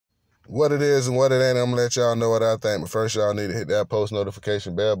what it is and what it ain't, I'm gonna let y'all know what I think. But first, y'all need to hit that post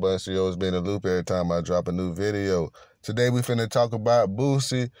notification bell button so you always be in the loop every time I drop a new video. Today, we finna talk about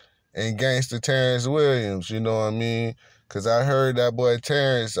Boosie and gangster Terrance Williams, you know what I mean? Because I heard that boy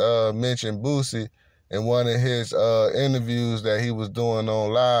Terrance mention Boosie in one of his interviews that he was doing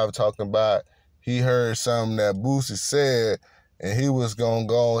on live, talking about he heard something that Boosie said and he was gonna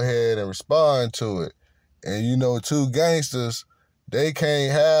go ahead and respond to it. And you know, two gangsters, they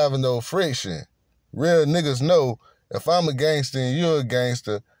can't have no friction. Real niggas know if I'm a gangster and you're a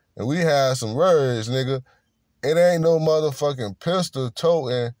gangster and we have some words, nigga, it ain't no motherfucking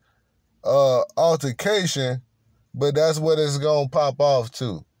pistol-toting altercation, but that's what it's gonna pop off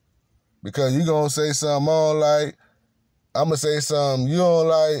to. Because you gonna say something I don't like, I'm gonna say something you don't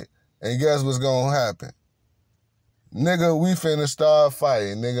like, and guess what's gonna happen? Nigga, we finna start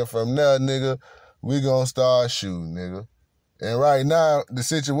fighting, nigga. From there, nigga, we gonna start shooting, nigga. And right now, the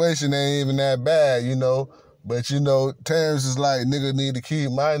situation ain't even that bad, you know. But, you know, Terrance is like, nigga need to keep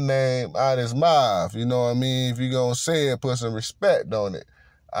my name out his mouth. You know what I mean? If you gonna say it, put some respect on it.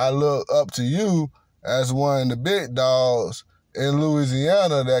 I look up to you as one of the big dogs in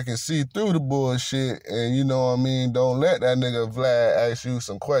Louisiana that can see through the bullshit. And, you know what I mean? Don't let that nigga Vlad ask you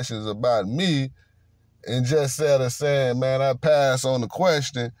some questions about me. And just instead of saying, man, I pass on the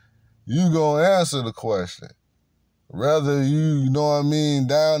question, you gonna answer the question. Whether you know what I mean,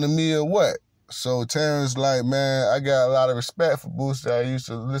 down to me or what. So Terrance like, man, I got a lot of respect for Boosie. I used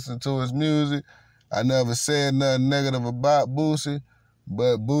to listen to his music. I never said nothing negative about Boosie,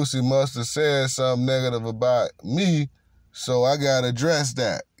 but Boosie must have said something negative about me, so I gotta address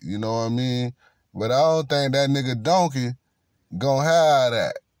that. You know what I mean? But I don't think that nigga Donkey gonna have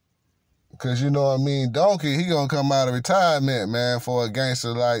that. Cause you know what I mean, Donkey, he gonna come out of retirement, man, for a gangster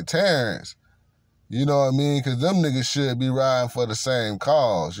like Terrance. You know what I mean? Because them niggas should be riding for the same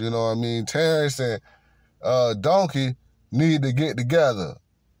cause. You know what I mean? Terrance and Donkey need to get together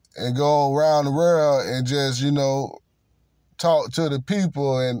and go around the world and just, you know, talk to the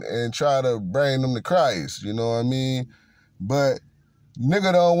people and try to bring them to Christ. You know what I mean? But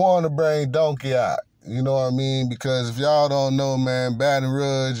nigga don't want to bring Donkey out. You know what I mean? Because if y'all don't know, man, Baton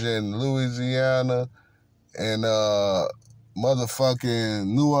Rouge and Louisiana and motherfucking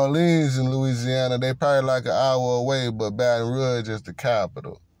New Orleans in Louisiana, they probably like an hour away, but Baton Rouge is the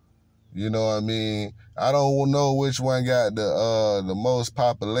capital. You know what I mean? I don't know which one got the most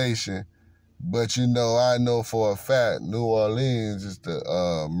population, but you know, I know for a fact New Orleans is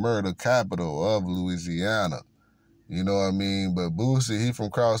the murder capital of Louisiana. You know what I mean? But Boosie, he from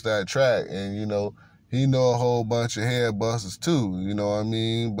across that track, and you know, he know a whole bunch of head busters too. You know what I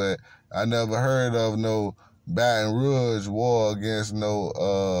mean? But I never heard of no Baton Rouge war against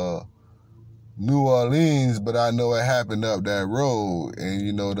no New Orleans, but I know it happened up that road, and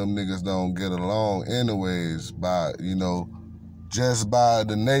you know them niggas don't get along anyways by, you know, just by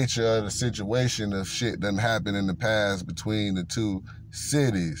the nature of the situation of shit done happened in the past between the two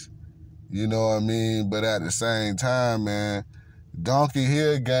cities. You know what I mean? But at the same time, man, Donkey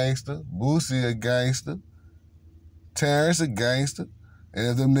here a gangster, Boosie a gangster, Terrance a gangster. And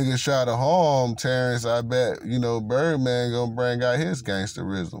if them niggas try to harm Terrance, I bet, you know, Birdman gonna bring out his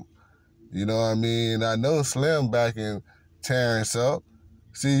gangsterism. You know what I mean? I know Slim backing Terrance up.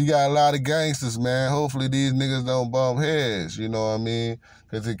 See, you got a lot of gangsters, man. Hopefully these niggas don't bump heads, you know what I mean?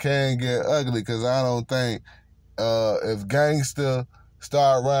 Because it can get ugly, because I don't think if gangster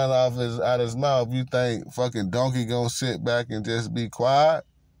start running off out his mouth, you think fucking Donkey gonna sit back and just be quiet?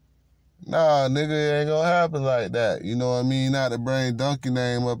 Nah, nigga, it ain't gonna happen like that. You know what I mean? Not to bring Donkey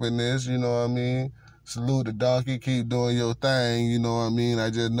name up in this, you know what I mean? Salute the Donkey, keep doing your thing, you know what I mean?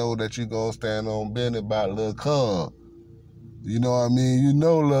 I just know that you gonna stand on business about Lil' Cub. You know what I mean? You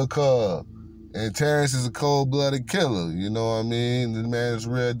know Lil' Cub. And Terrance is a cold-blooded killer, you know what I mean? This man is a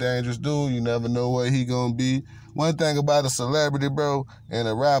real dangerous dude. You never know what he gonna be. One thing about a celebrity, bro, and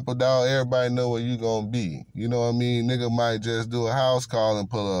a rapper, dog, everybody know what you gonna be. You know what I mean? Nigga might just do a house call and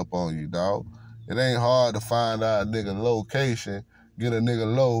pull up on you, dog. It ain't hard to find out a nigga location, get a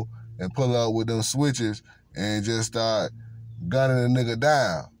nigga low, and pull up with them switches and just start gunning a nigga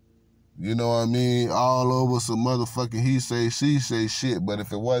down. You know what I mean? All over some motherfucking he say, she say shit. But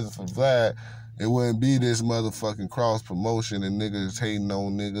if it wasn't for Vlad, it wouldn't be this motherfucking cross promotion and niggas hating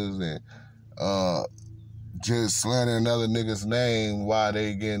on niggas and just slandering other niggas' name while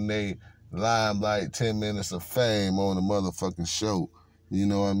they getting they limelight 10 minutes of fame on the motherfucking show. You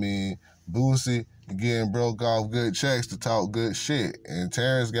know what I mean? Boosie getting broke off good checks to talk good shit. And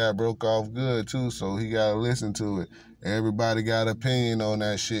Terrance got broke off good too, so he gotta listen to it. Everybody got an opinion on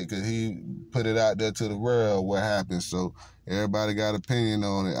that shit because he put it out there to the world what happened. So everybody got opinion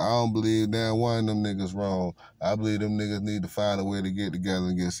on it. I don't believe damn one of them niggas wrong. I believe them niggas need to find a way to get together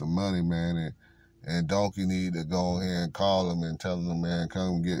and get some money, man. And Donkey need to go ahead and call him and tell him, man,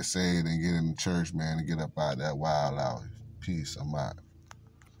 come get saved and get in the church, man, and get up out that wild out. Peace. I'm out.